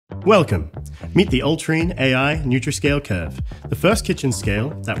Welcome! Meet the Ultrean AI Nutri-Scale Curve, the first kitchen scale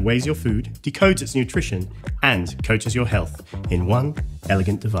that weighs your food, decodes its nutrition, and coaches your health in one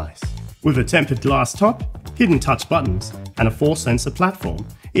elegant device. With a tempered glass top, hidden touch buttons, and a 4-sensor platform,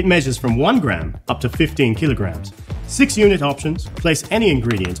 it measures from 1 gram up to 15 kilograms. 6 unit options, place any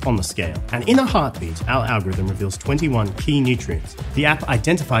ingredient on the scale, and in a heartbeat, our algorithm reveals 21 key nutrients. The app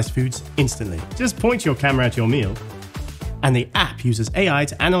identifies foods instantly. Just point your camera at your meal, and the app uses AI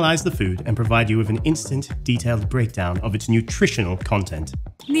to analyze the food and provide you with an instant, detailed breakdown of its nutritional content.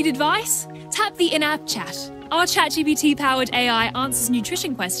 Need advice? Tap the in-app chat. Our ChatGPT-powered AI answers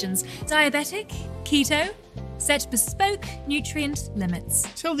nutrition questions. Diabetic? Keto? Set bespoke nutrient limits.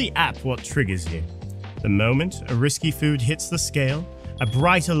 Tell the app what triggers you. The moment a risky food hits the scale, a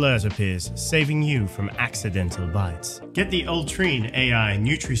bright alert appears, saving you from accidental bites. Get the Ultrean AI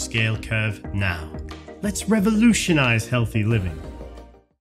Nutri-Scale Curve now. Let's revolutionize healthy living.